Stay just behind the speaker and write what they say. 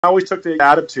I always took the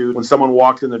attitude when someone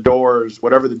walked in the doors,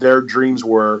 whatever their dreams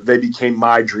were, they became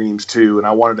my dreams too. And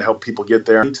I wanted to help people get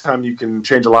there. Anytime you can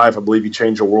change a life, I believe you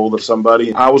change the world of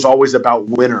somebody. I was always about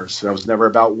winners. I was never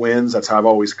about wins. That's how I've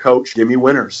always coached. Give me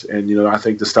winners. And, I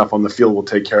think the stuff on the field will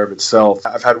take care of itself.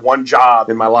 I've had one job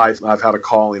in my life. I've had a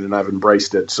calling and I've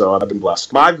embraced it. So I've been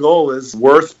blessed. My goal is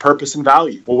worth, purpose, and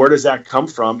value. Well, where does that come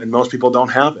from? And most people don't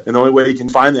have it. And the only way you can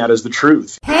find that is the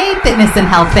truth. Hey, fitness and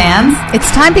health fans.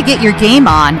 It's time to get your game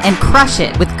on and crush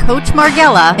it with Coach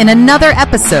Marghella in another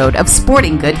episode of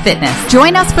Sporting Good Fitness.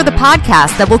 Join us for the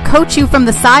podcast that will coach you from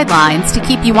the sidelines to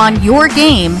keep you on your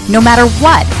game no matter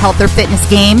what health or fitness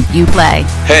game you play.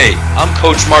 Hey, I'm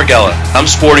Coach Marghella. I'm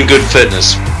Sporting Good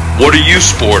Fitness. What are you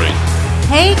sporting?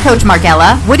 Hey, Coach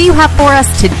Marghella, what do you have for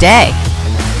us today?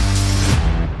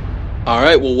 All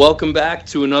right, well, welcome back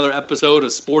to another episode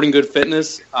of Sporting Good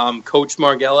Fitness. I'm Coach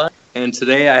Marghella, and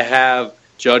today I have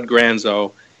Judd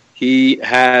Granzow. He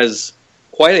has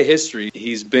quite a history.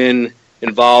 He's been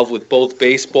involved with both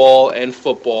baseball and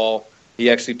football. He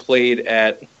actually played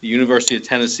at the University of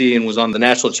Tennessee and was on the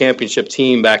national championship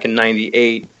team back in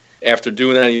 '98. After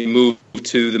doing that, he moved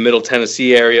to the Middle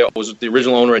Tennessee area, was the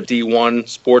original owner at D1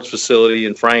 Sports Facility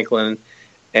in Franklin,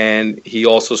 and he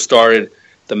also started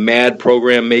the MAD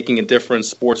program, Making a Difference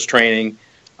sports training,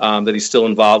 that he's still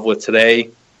involved with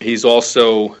today. He's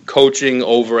also coaching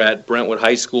over at Brentwood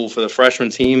High School for the freshman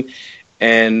team.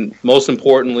 And most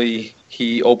importantly,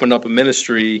 he opened up a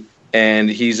ministry, and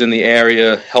he's in the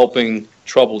area helping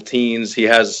troubled teens. He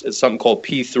has something called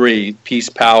P3, Peace,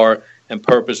 Power, and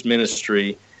Purpose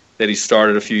Ministry, that he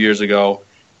started a few years ago.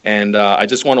 And I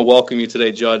just want to welcome you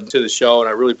today, Judd, to the show, and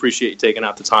I really appreciate you taking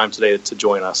out the time today to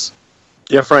join us.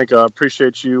 Yeah, Frank, I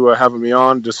appreciate you having me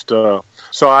on.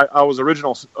 So I was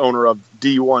original owner of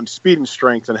D1 Speed and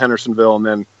Strength in Hendersonville, and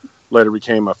then later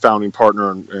became a founding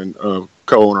partner and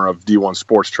co-owner of D1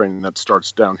 Sports Training that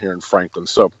starts down here in Franklin.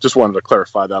 So just wanted to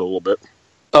clarify that a little bit.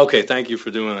 Okay, thank you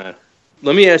for doing that.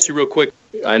 Let me ask you real quick.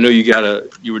 I know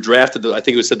you were drafted, I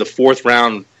think it was said the 4th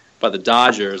round by the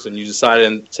Dodgers, and you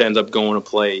decided to end up going to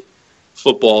play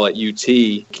football at UT.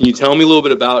 Can you tell me a little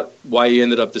bit about why you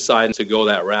ended up deciding to go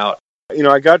that route?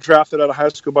 I got drafted out of high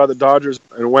school by the Dodgers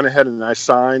and went ahead and I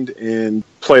signed and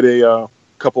played a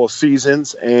couple of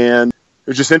seasons. And it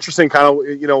was just interesting, kind of,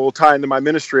 we'll tie into my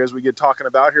ministry as we get talking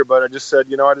about here. But I just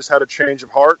said, I just had a change of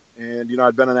heart. And,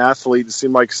 I'd been an athlete. It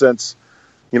seemed like since,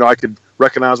 I could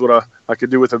recognize what I could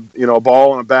do with a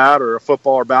ball and a bat or a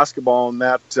football or basketball. And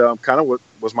that kind of what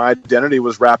was my identity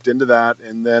was wrapped into that.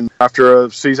 And then after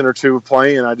a season or two of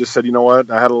playing, I just said, you know what,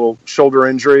 I had a little shoulder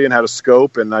injury and had a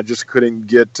scope, and I just couldn't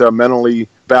get mentally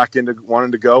back into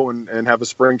wanting to go and have a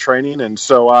spring training. And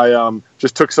so I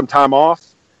just took some time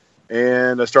off,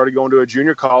 and I started going to a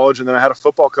junior college. And then I had a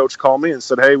football coach call me and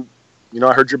said, hey,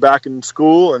 I heard you're back in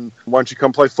school, and why don't you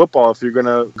come play football? If you're going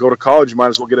to go to college, you might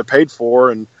as well get it paid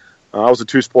for. And I was a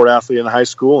 2-sport athlete in high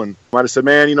school, and I might have said,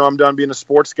 man, I'm done being a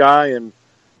sports guy, and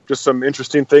just some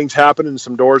interesting things happened and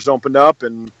some doors opened up.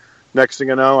 And next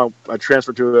thing I know, I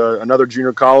transferred to another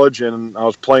junior college, and I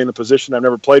was playing a position I've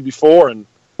never played before. And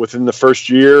within the first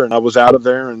year, and I was out of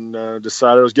there and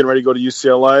decided I was getting ready to go to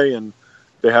UCLA, and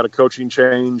they had a coaching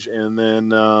change, and then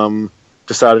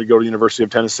decided to go to the University of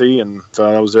Tennessee. And so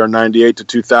I was there in 98 to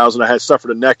 2000. I had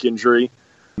suffered a neck injury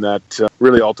that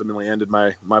really ultimately ended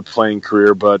my playing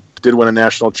career, but did win a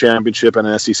national championship and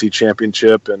an SEC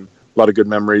championship, and a lot of good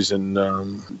memories, and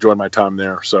enjoyed my time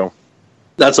there. So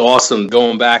that's awesome.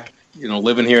 Going back,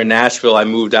 living here in Nashville, I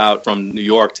moved out from New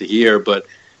York to here, but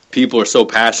people are so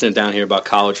passionate down here about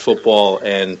college football,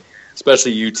 and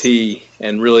especially UT,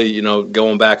 and really,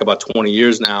 going back about 20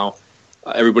 years now,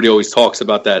 everybody always talks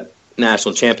about that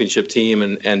national championship team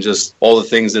and just all the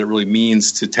things that it really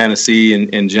means to Tennessee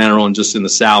in general and just in the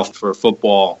South for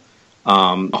football.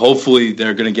 Hopefully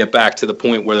they're going to get back to the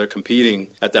point where they're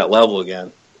competing at that level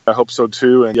again. I hope so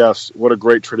too. And yes, what a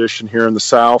great tradition here in the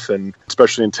South, and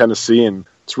especially in Tennessee. And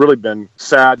it's really been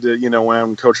sad to,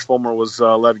 when Coach Fulmer was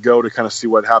let go, to kind of see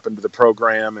what happened to the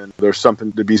program. And there's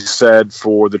something to be said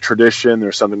for the tradition.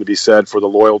 There's something to be said for the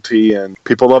loyalty, and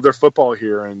people love their football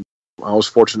here. And I was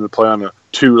fortunate to play on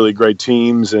 2 really great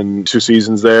teams and 2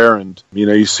 seasons there. And,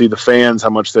 you see the fans, how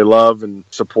much they love and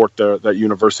support that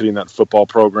university and that football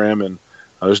program. And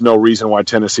there's no reason why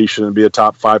Tennessee shouldn't be a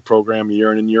top 5 program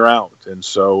year in and year out. And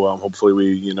so hopefully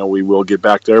we will get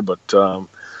back there. But,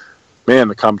 man,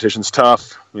 the competition's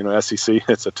tough. SEC,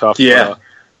 it's a tough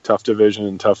division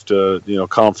and tough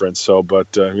conference. So, but,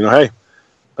 hey,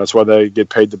 that's why they get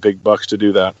paid the big bucks to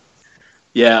do that.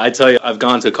 Yeah, I tell you, I've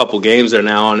gone to a couple games there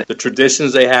now, and the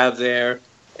traditions they have there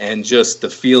and just the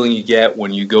feeling you get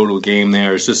when you go to a game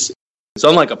there is just It's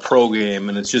unlike a pro game,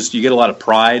 and it's just you get a lot of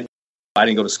pride. I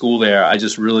didn't go to school there. I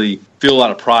just really feel a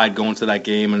lot of pride going to that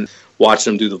game and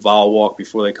watching them do the vol walk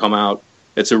before they come out.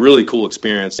 It's a really cool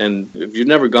experience. And if you've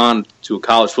never gone to a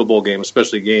college football game,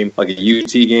 especially a game like a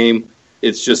UT game,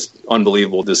 it's just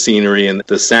unbelievable. The scenery and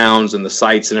the sounds and the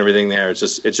sights and everything there. It's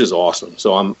just awesome.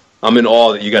 So I'm in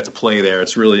awe that you got to play there.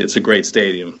 It's a great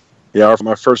stadium. Yeah,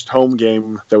 my first home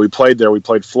game that we played there, we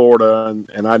played Florida,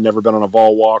 and I'd never been on a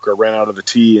vol walk or ran out of the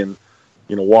tee. And,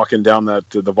 walking down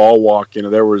the vol walk,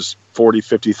 there was 40,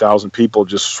 50,000 people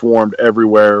just swarmed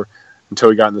everywhere until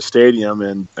we got in the stadium.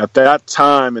 And at that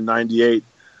time in 98,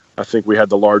 I think we had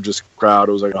the largest crowd.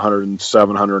 It was like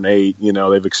 107, 108.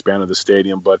 They've expanded the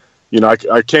stadium. But, I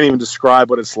can't even describe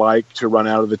what it's like to run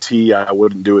out of the tee. I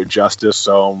wouldn't do it justice,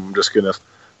 so I'm just going to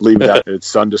leave that.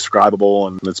 It's undescribable,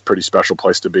 and it's a pretty special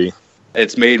place to be.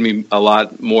 It's made me a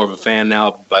lot more of a fan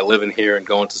now by living here and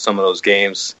going to some of those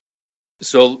games.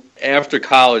 So after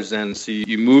college then, so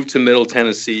you moved to Middle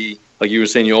Tennessee. Like you were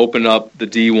saying, you opened up the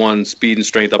D1 Speed and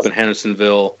Strength up in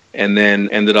Hendersonville and then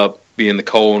ended up being the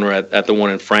co-owner at the one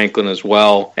in Franklin as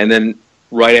well. And then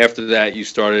right after that, you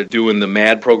started doing the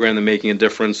MAD program, the Making a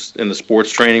Difference in the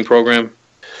Sports Training program.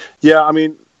 Yeah,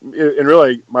 and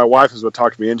really, my wife is what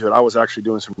talked me into it. I was actually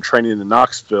doing some training in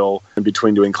Knoxville in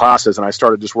between doing classes, and I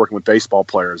started just working with baseball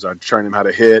players. I'd train them how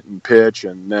to hit and pitch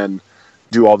and then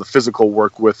do all the physical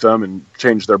work with them and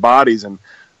change their bodies. And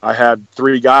I had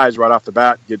 3 guys right off the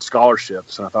bat get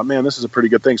scholarships. And I thought, man, this is a pretty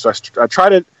good thing. So I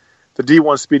tried it, the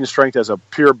D1 Speed and Strength, as a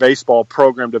pure baseball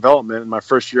program development. In my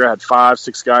first year, I had 5,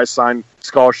 6 guys sign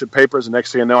scholarship papers. And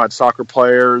next thing I know, I had soccer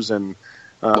players. And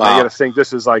wow. I got to think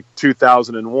this is like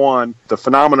 2001. The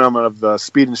phenomenon of the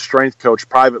speed and strength coach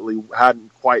privately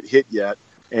hadn't quite hit yet.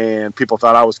 And people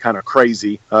thought I was kind of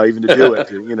crazy even to do it,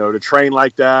 to train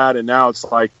like that. And now it's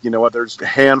like, there's a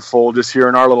handful just here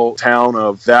in our little town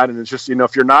of that. And it's just,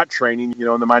 if you're not training,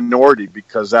 in the minority,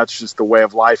 because that's just the way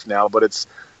of life now. But it's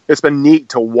been neat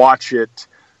to watch it,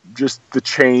 just the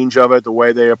change of it, the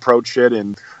way they approach it.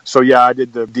 And so, yeah, I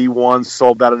did the D1,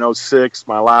 sold that in 2006.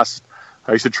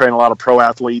 I used to train a lot of pro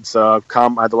athletes. I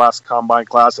had the last combine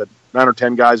class at 9 or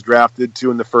 10 guys drafted,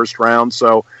 2 in the first round.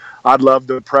 So I'd love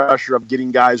the pressure of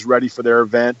getting guys ready for their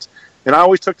event. And I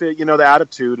always took the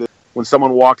attitude when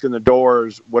someone walked in the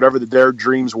doors, whatever their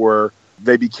dreams were,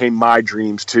 they became my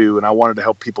dreams too. And I wanted to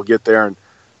help people get there. And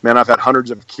man, I've had hundreds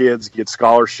of kids get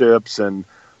scholarships, and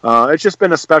it's just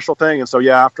been a special thing. And so,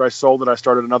 yeah, after I sold it, I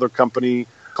started another company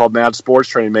called MAD Sports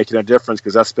Training, Making a Difference,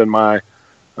 because that's been my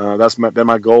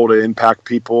goal, to impact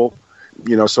people.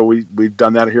 So we've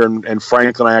done that here in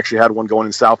Franklin. I actually had one going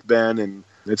in South Bend, and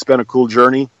it's been a cool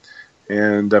journey.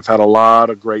 And I've had a lot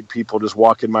of great people just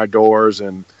walk in my doors,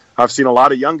 and I've seen a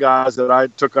lot of young guys that I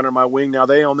took under my wing. Now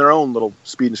they own their own little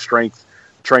speed and strength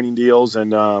training deals,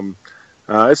 and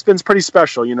it's been pretty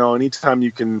special. Anytime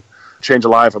you can change a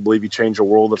life, I believe you change the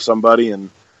world of somebody, and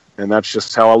that's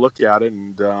just how I look at it.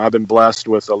 And I've been blessed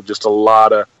with just a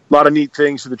lot of neat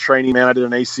things through the training. Man, I did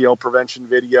an ACL prevention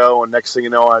video, and next thing you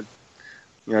know, I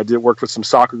did work with some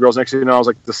soccer girls. Next thing you know, I was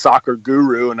like the soccer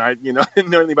guru, and I didn't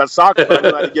know anything about soccer, but I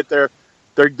knew how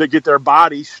to get their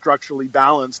body structurally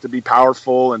balanced to be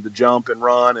powerful and to jump and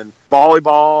run, and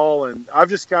volleyball. And I've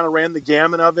just kind of ran the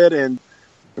gamut of it. And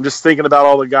I'm just thinking about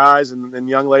all the guys and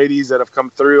young ladies that have come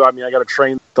through. I got to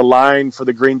train the line for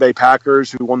the Green Bay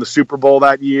Packers, who won the Super Bowl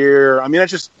that year. I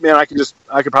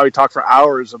could probably talk for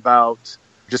hours about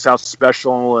just how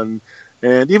special and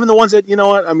even the ones that,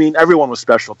 everyone was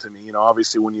special to me.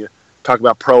 Obviously when you talk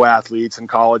about pro athletes and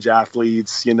college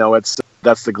athletes,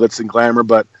 that's the glitz and glamour,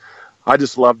 but I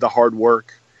just love the hard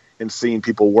work and seeing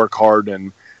people work hard,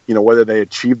 and, whether they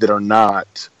achieved it or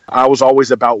not. I was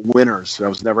always about winners. I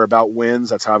was never about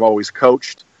wins. That's how I've always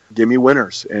coached. Give me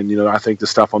winners. And, I think the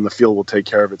stuff on the field will take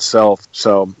care of itself.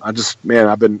 So I've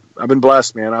been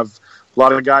blessed, man. A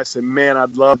lot of guys say, man,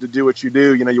 I'd love to do what you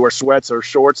do. You wear sweats or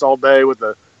shorts all day with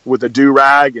a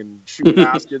do-rag and shoot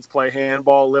baskets, play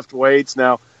handball, lift weights.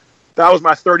 Now, that was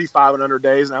my 35 and under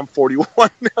days, and I'm 41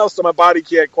 now, so my body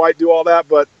can't quite do all that,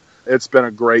 but it's been a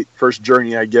great first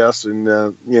journey, I guess. And,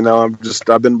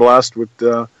 I've been blessed with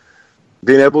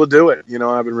being able to do it.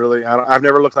 I've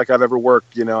never looked like I've ever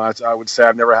worked. I would say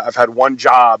I've had one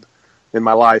job in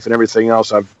my life, and everything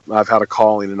else I've had a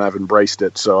calling, and I've embraced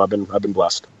it. So I've been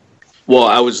blessed. Well,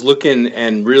 I was looking,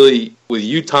 and really with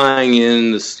you tying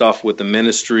in the stuff with the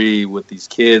ministry, with these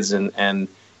kids, and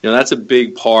that's a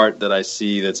big part that I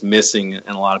see that's missing in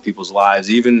a lot of people's lives.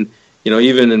 Even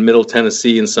in Middle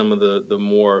Tennessee and some of the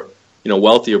more,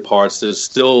 wealthier parts, there's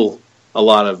still a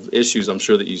lot of issues I'm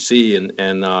sure that you see.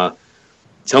 And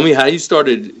Tell me how you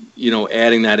started,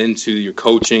 adding that into your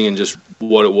coaching and just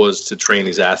what it was to train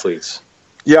these athletes.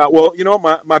 Yeah, well,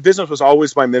 my business was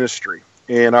always my ministry,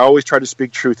 and I always tried to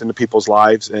speak truth into people's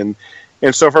lives. And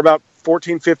so for about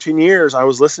 14, 15 years, I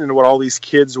was listening to what all these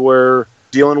kids were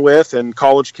dealing with, and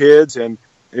college kids, and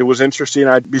it was interesting.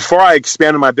 Before I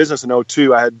expanded my business in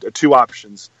 2002, I had two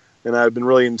options, and I've been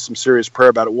really in some serious prayer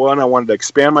about it. One, I wanted to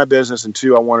expand my business, and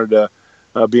two, I wanted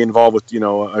to be involved with,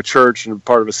 a church and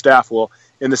part of a staff. Well,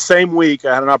 in the same week,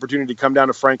 I had an opportunity to come down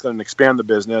to Franklin and expand the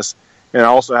business, and I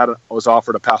also was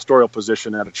offered a pastoral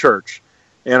position at a church.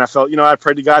 And I felt, I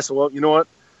prayed to God, I said, well, you know what?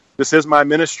 This is my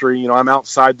ministry. I'm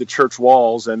outside the church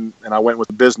walls, and I went with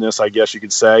the business, I guess you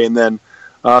could say. And then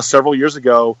several years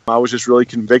ago, I was just really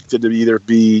convicted to either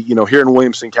be, here in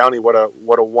Williamson County, what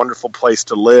a wonderful place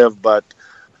to live, but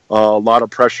a lot of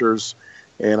pressures.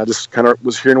 And I just kind of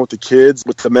was hearing with the kids,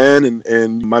 with the men,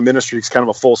 and my ministry is kind of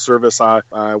a full service. I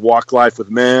walk life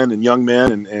with men and young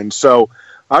men. And so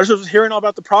I was just hearing all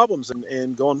about the problems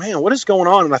and going, man, what is going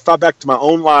on? And I thought back to my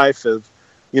own life of,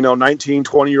 19,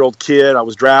 20-year-old kid. I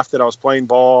was drafted. I was playing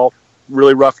ball,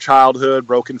 really rough childhood,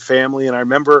 broken family. And I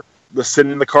remember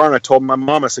sitting in the car, and I told my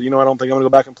mom, I said, I don't think I'm going to go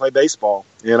back and play baseball.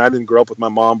 And I didn't grow up with my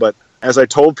mom, but as I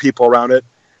told people around it,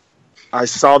 I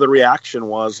saw the reaction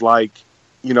was like,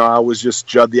 I was just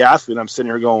Judd the athlete. I'm sitting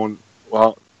here going,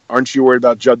 well, aren't you worried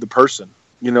about Judd the person?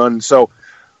 And so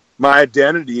my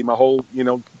identity, my whole,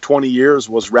 20 years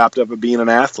was wrapped up in being an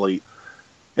athlete.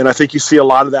 And I think you see a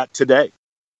lot of that today.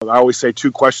 I always say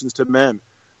 2 questions to men.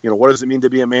 What does it mean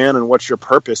to be a man, and what's your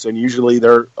purpose? And usually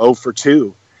they're 0 for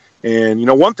 2.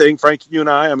 And, one thing, Frank, you and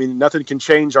I mean, nothing can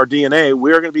change our DNA.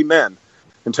 We're going to be men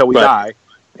until we die.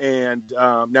 And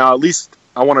now at least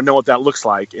I want to know what that looks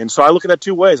like. And so I look at that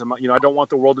 2 ways. I don't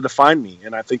want the world to define me.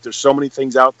 And I think there's so many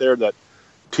things out there that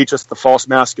teach us the false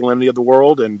masculinity of the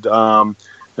world. And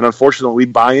unfortunately, we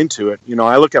buy into it.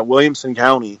 I look at Williamson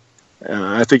County.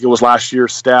 I think it was last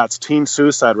year's stats, teen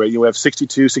suicide rate. We have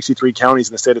 62, 63 counties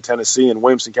in the state of Tennessee, and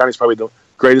Williamson County is probably the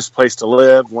greatest place to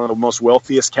live, one of the most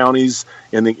wealthiest counties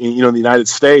in the United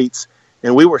States.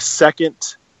 And we were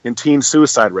second in teen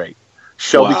suicide rate.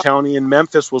 Shelby County in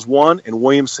Memphis was 1, and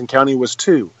Williamson County was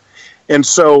 2. And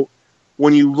so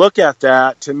when you look at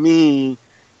that, to me,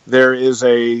 there is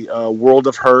a world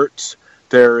of hurt.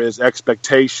 There is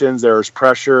expectations. There's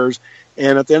pressures.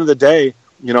 And at the end of the day,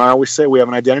 I always say we have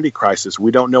an identity crisis.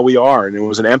 We don't know we are, and it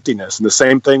was an emptiness. And the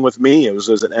same thing with me. It was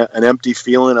an empty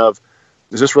feeling of,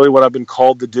 is this really what I've been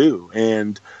called to do?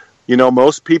 And,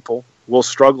 most people will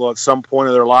struggle at some point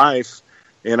of their life,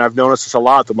 and I've noticed this a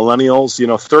lot. The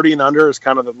millennials, 30 and under is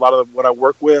kind of a lot of what I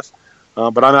work with,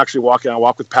 but I'm actually I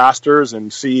walk with pastors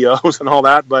and CEOs and all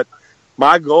that, but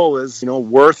my goal is,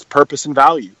 worth, purpose, and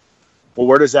value. Well,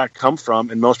 where does that come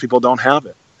from? And most people don't have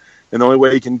it. And the only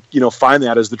way you can, find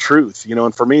that is the truth,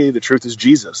 and for me, the truth is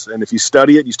Jesus. And if you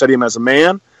study it, you study him as a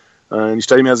man, and you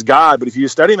study him as God. But if you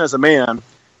study him as a man,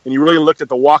 and you really looked at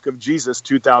the walk of Jesus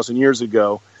 2,000 years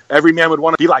ago, every man would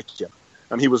want to be like him.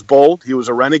 He was bold. He was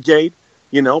a renegade,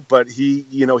 but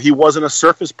he wasn't a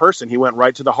surface person. He went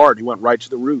right to the heart. He went right to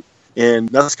the root. And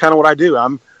that's kind of what I do.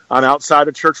 I'm outside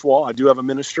a church wall. I do have a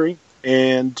ministry.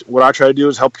 And what I try to do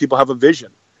is help people have a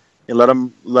vision. And let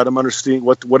them understand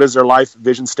what is their life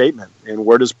vision statement, and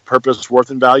where does purpose, worth,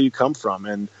 and value come from.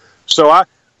 And so I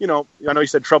know you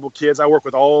said troubled kids. I work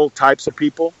with all types of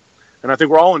people, and I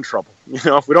think we're all in trouble.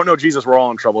 If we don't know Jesus, we're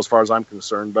all in trouble as far as I'm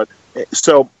concerned. But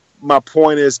so my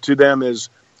point is to them is,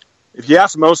 if you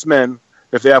ask most men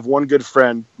if they have one good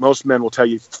friend, most men will tell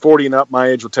you, 40 and up, my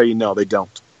age, will tell you no, they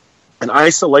don't. And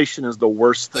isolation is the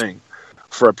worst thing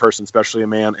for a person, especially a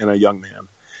man and a young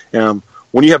man.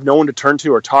 When you have no one to turn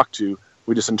to or talk to,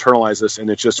 we just internalize this, and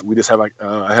we just have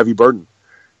a heavy burden.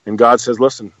 And God says,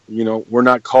 listen, we're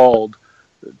not called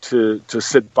to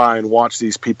sit by and watch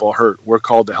these people hurt. We're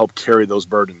called to help carry those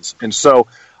burdens. And so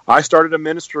I started a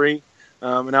ministry,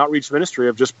 an outreach ministry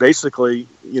of just basically,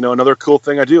 another cool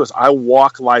thing I do is I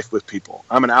walk life with people.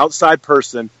 I'm an outside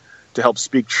person to help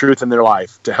speak truth in their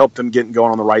life, to help them get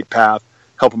going on the right path,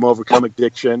 help them overcome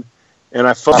addiction. And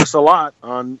I focus a lot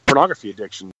on pornography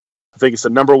addiction. I think it's the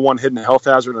number 1 hidden health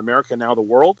hazard in America, now the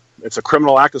world. It's a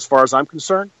criminal act as far as I'm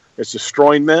concerned. It's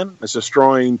destroying men. It's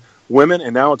destroying women.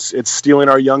 And now it's stealing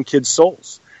our young kids'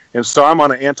 souls. And so I'm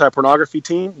on an anti-pornography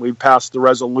team. We passed the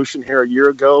resolution here a year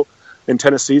ago in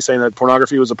Tennessee saying that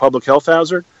pornography was a public health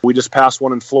hazard. We just passed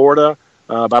one in Florida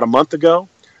about a month ago.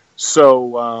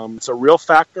 So it's a real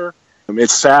factor.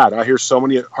 It's sad. I hear so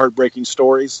many heartbreaking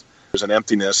stories. There's an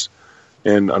emptiness.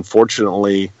 And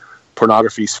unfortunately,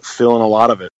 pornography's filling a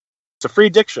lot of it. It's a free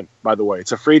addiction, by the way.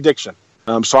 It's a free addiction.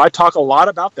 So I talk a lot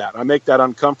about that. I make that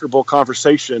uncomfortable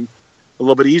conversation a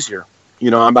little bit easier.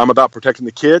 I'm about protecting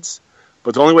the kids,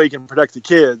 but the only way you can protect the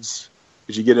kids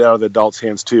is you get it out of the adults'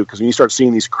 hands too. Because when you start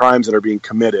seeing these crimes that are being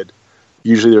committed,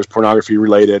 usually there's pornography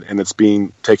related, and it's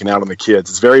being taken out on the kids.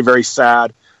 It's very, very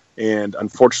sad, and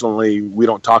unfortunately, we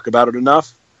don't talk about it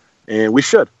enough, and we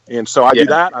should. And so I do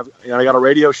that. I got a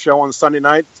radio show on Sunday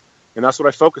night, and that's what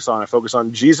I focus on. I focus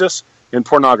on Jesus and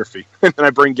pornography, and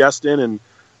I bring guests in, and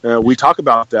we talk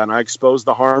about that, and I expose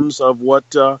the harms of what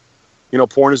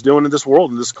porn is doing in this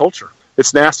world, in this culture.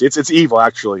 It's nasty. It's evil,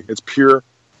 actually. It's pure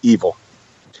evil.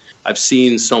 I've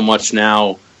seen so much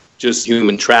now, just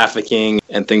human trafficking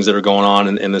and things that are going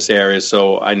on in this area.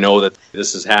 So I know that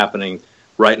this is happening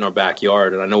right in our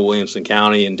backyard. And I know Williamson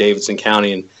County and Davidson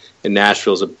County and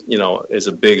Nashville is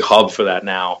a big hub for that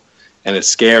now. And it's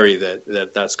scary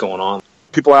that that's going on.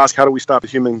 People ask, how do we stop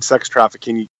human sex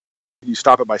trafficking? You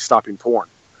stop it by stopping porn.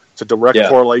 It's a direct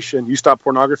correlation. You stop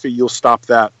pornography, you'll stop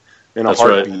that in a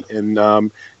heartbeat.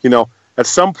 Right. And, at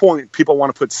some point, people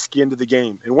want to put skin to the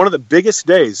game. And one of the biggest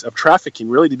days of trafficking,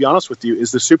 really, to be honest with you,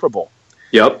 is the Super Bowl.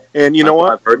 Yep. And you know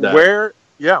what? I've heard that.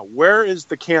 Where is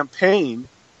the campaign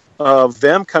of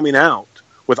them coming out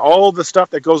with all the stuff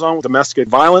that goes on with domestic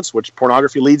violence, which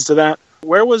pornography leads to that?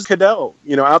 Where was Cadell,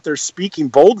 out there speaking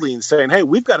boldly and saying, hey,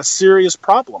 we've got a serious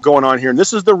problem going on here, and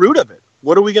this is the root of it.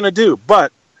 What are we going to do?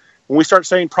 But when we start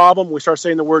saying problem, we start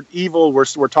saying the word evil,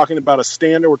 we're talking about a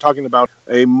standard, we're talking about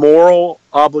a moral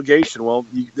obligation. Well,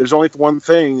 there's only one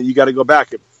thing that you got to go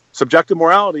back. Subjective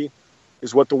morality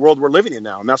is what the world we're living in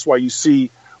now, and that's why you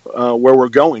see where we're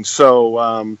going.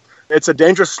 So it's a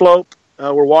dangerous slope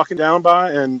we're walking down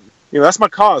by, and that's my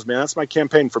cause, man. That's my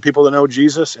campaign for people to know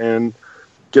Jesus and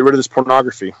get rid of this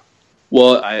pornography.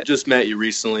 Well, I just met you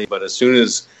recently, but as soon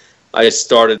as I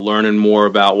started learning more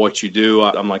about what you do,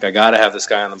 I'm like, I got to have this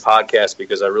guy on the podcast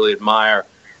because I really admire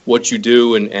what you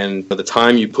do and the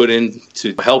time you put in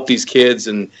to help these kids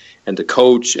and to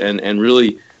coach and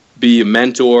really be a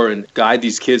mentor and guide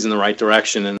these kids in the right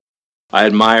direction. And I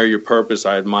admire your purpose.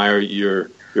 I admire your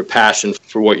passion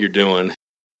for what you're doing.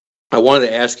 I wanted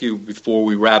to ask you before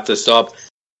we wrap this up,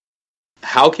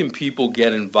 how can people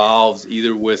get involved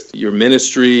either with your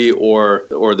ministry or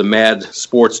the MAD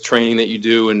sports training that you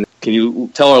do? And can you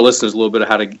tell our listeners a little bit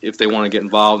of if they want to get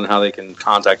involved and how they can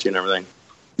contact you and everything?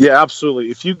 Yeah, absolutely.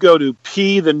 If you go to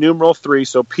P3,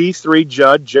 so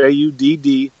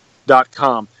P3Judd,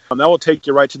 JUDD.com, that will take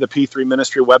you right to the P3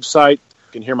 Ministry website.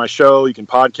 You can hear my show. You can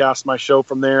podcast my show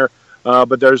from there.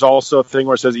 But there's also a thing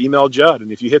where it says email Judd.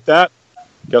 And if you hit that,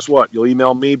 guess what? You'll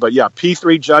email me. But yeah,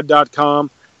 P3Judd.com.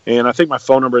 And I think my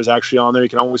phone number is actually on there. You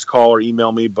can always call or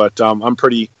email me, but I'm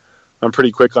pretty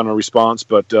quick on a response.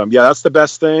 But that's the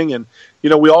best thing. And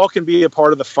we all can be a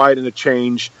part of the fight and the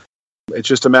change. It's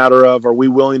just a matter of, are we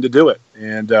willing to do it?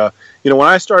 And when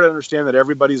I started to understand that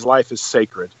everybody's life is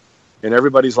sacred, and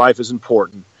everybody's life is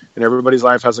important, and everybody's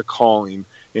life has a calling,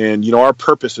 and our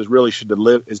purpose is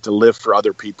to live for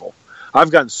other people. I've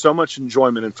gotten so much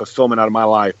enjoyment and fulfillment out of my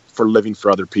life for living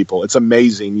for other people. It's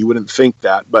amazing. You wouldn't think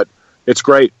that, but it's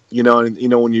great,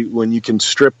 when you can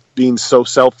strip being so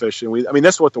selfish, and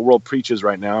that's what the world preaches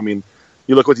right now. I mean,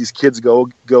 you look what these kids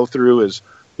go through is,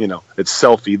 it's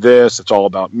selfie this, it's all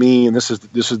about me, and this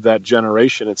is that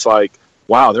generation. It's like,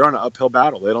 wow, they're on an uphill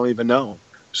battle. They don't even know.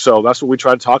 So that's what we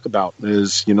try to talk about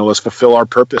is, let's fulfill our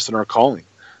purpose and our calling.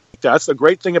 That's the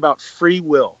great thing about free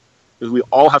will is we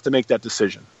all have to make that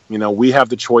decision. We have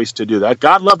the choice to do that.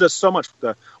 God loved us so much.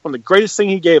 One of the greatest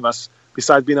things He gave us,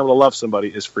 besides being able to love somebody,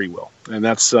 is free will. And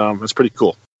that's pretty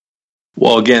cool.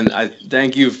 Well, again, I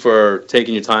thank you for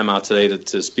taking your time out today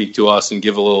to speak to us and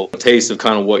give a little taste of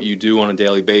kind of what you do on a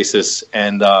daily basis.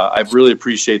 And I really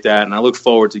appreciate that. And I look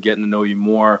forward to getting to know you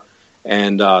more.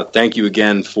 And thank you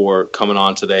again for coming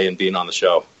on today and being on the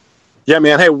show. Yeah,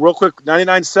 man. Hey, real quick,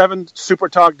 99.7 Super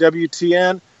Talk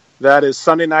WTN. That is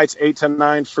Sunday nights, 8 to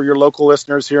 9 for your local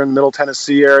listeners here in the Middle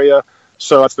Tennessee area.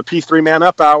 So that's the P3 Man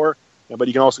Up Hour. But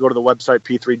you can also go to the website,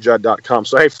 p3judd.com.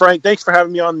 So, hey, Frank, thanks for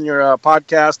having me on your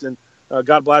podcast, and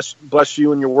God bless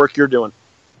you and your work you're doing.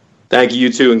 Thank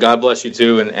you, too, and God bless you,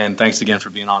 too, and thanks again for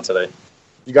being on today.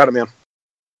 You got it, man.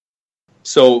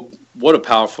 So what a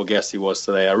powerful guest he was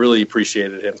today. I really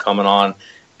appreciated him coming on.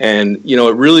 And,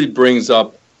 it really brings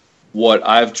up what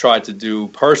I've tried to do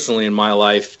personally in my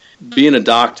life. Being a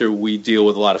doctor, we deal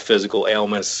with a lot of physical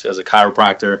ailments as a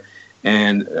chiropractor.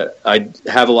 And I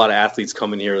have a lot of athletes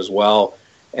coming here as well.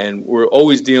 And we're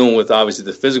always dealing with, obviously,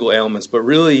 the physical ailments. But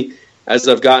really, as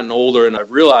I've gotten older and I've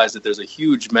realized that there's a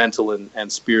huge mental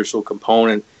and spiritual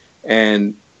component.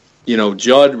 And,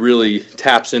 Judd really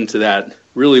taps into that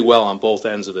really well on both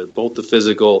ends of it, both the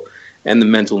physical and the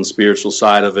mental and spiritual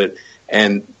side of it.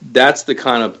 And that's the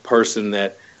kind of person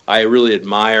that I really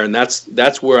admire, and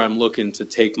that's where I'm looking to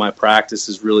take my practice,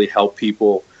 is really help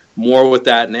people more with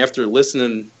that. And after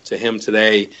listening to him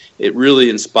today, it really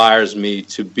inspires me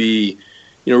to be,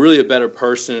 really a better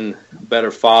person, a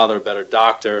better father, a better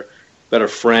doctor, better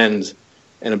friend,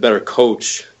 and a better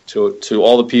coach to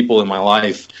all the people in my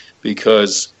life,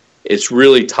 because it's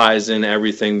really ties in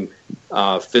everything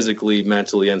physically,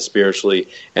 mentally, and spiritually.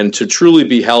 And to truly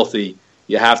be healthy,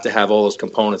 you have to have all those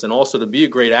components. And also to be a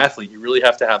great athlete, you really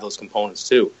have to have those components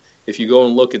too. If you go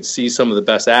and look and see some of the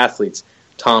best athletes,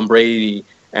 Tom Brady,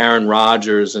 Aaron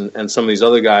Rodgers, and some of these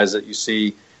other guys that you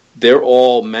see, they're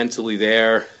all mentally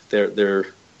there. They're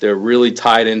really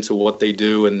tied into what they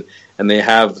do, and they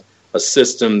have a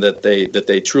system that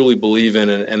they truly believe in,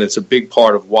 and it's a big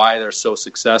part of why they're so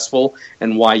successful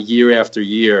and why year after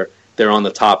year they're on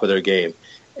the top of their game.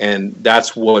 And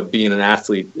that's what being an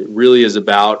athlete really is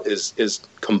about, is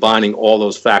combining all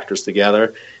those factors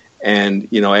together.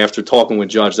 And after talking with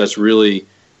Judge, that's really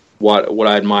what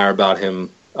I admire about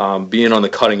him, being on the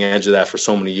cutting edge of that for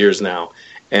so many years now.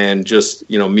 And just,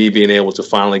 me being able to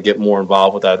finally get more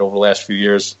involved with that over the last few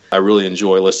years, I really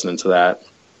enjoy listening to that.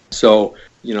 So,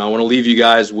 I want to leave you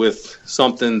guys with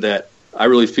something that I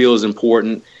really feel is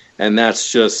important, and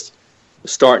that's just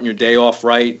starting your day off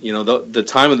right. The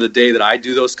time of the day that I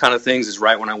do those kind of things is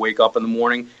right when I wake up in the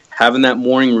morning. Having that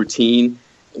morning routine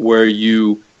where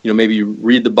you maybe you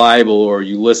read the Bible, or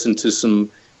you listen to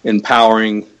some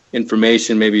empowering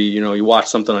information. Maybe, you watch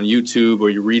something on YouTube, or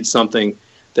you read something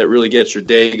that really gets your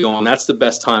day going. That's the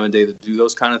best time of day to do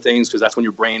those kind of things, because that's when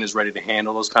your brain is ready to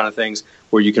handle those kind of things,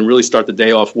 where you can really start the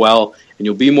day off well, and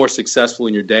you'll be more successful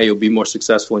in your day. You'll be more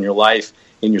successful in your life,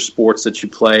 in your sports that you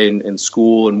play, in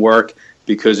school and work,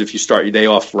 because if you start your day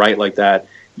off right like that,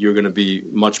 you're going to be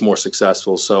much more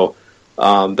successful. So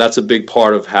that's a big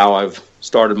part of how I've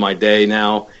started my day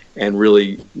now, and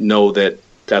really know that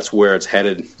that's where it's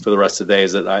headed for the rest of the day,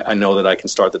 is that I know that I can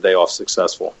start the day off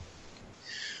successful.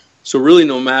 So really,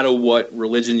 no matter what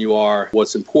religion you are,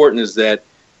 what's important is that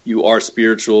you are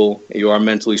spiritual, you are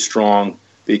mentally strong,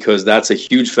 because that's a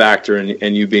huge factor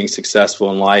in you being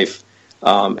successful in life.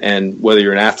 And whether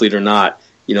you're an athlete or not,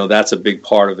 that's a big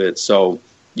part of it. So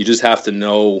you just have to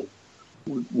know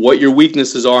what your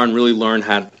weaknesses are and really learn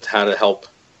how to help,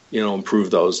 improve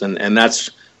those. And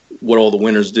that's what all the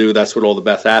winners do. That's what all the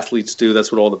best athletes do.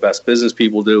 That's what all the best business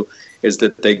people do, is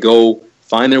that they go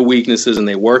find their weaknesses and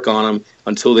they work on them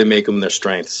until they make them their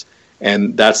strengths.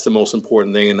 And that's the most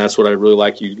important thing. And that's what I really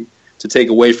like you to take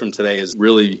away from today, is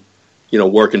really,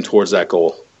 working towards that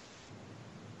goal.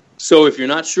 So if you're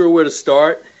not sure where to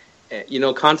start,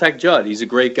 contact Judd. He's a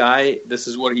great guy. This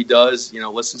is what he does.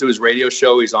 Listen to his radio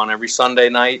show. He's on every Sunday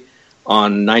night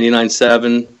on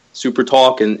 99.7 Super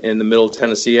Talk in the Middle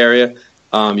Tennessee area.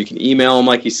 You can email him,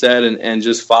 like he said, and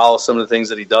just follow some of the things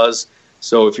that he does.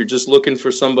 So if you're just looking for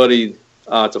somebody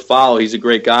to follow, he's a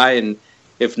great guy. And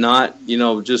if not,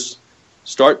 just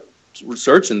start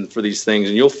searching for these things,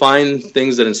 and you'll find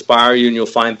things that inspire you, and you'll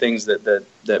find things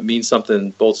that mean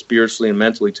something both spiritually and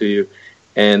mentally to you.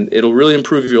 And it'll really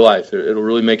improve your life. It'll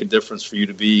really make a difference for you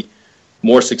to be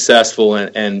more successful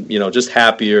and just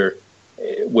happier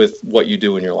with what you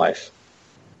do in your life.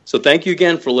 So thank you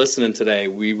again for listening today.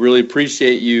 We really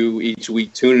appreciate you each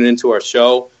week tuning into our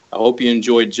show. I hope you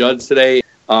enjoyed Judd today.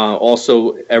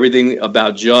 Also, everything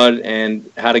about Judd and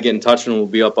how to get in touch with him will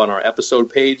be up on our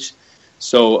episode page.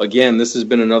 So again, this has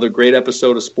been another great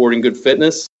episode of Sporting Good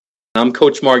Fitness. I'm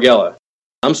Coach Marghella.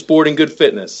 I'm Sporting Good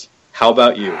Fitness. How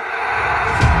about you?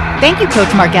 Thank you,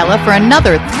 Coach Marghella, for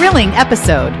another thrilling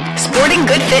episode. Sporting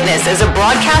Good Fitness is a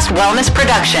broadcast wellness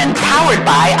production powered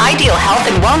by Ideal Health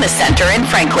and Wellness Center in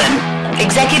Franklin.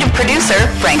 Executive producer,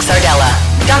 Frank Sardella.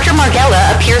 Dr.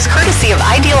 Marghella appears courtesy of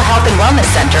Ideal Health and Wellness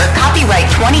Center, copyright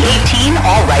 2018,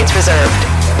 all rights reserved.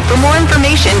 For more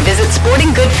information, visit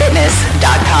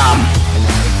sportinggoodfitness.com.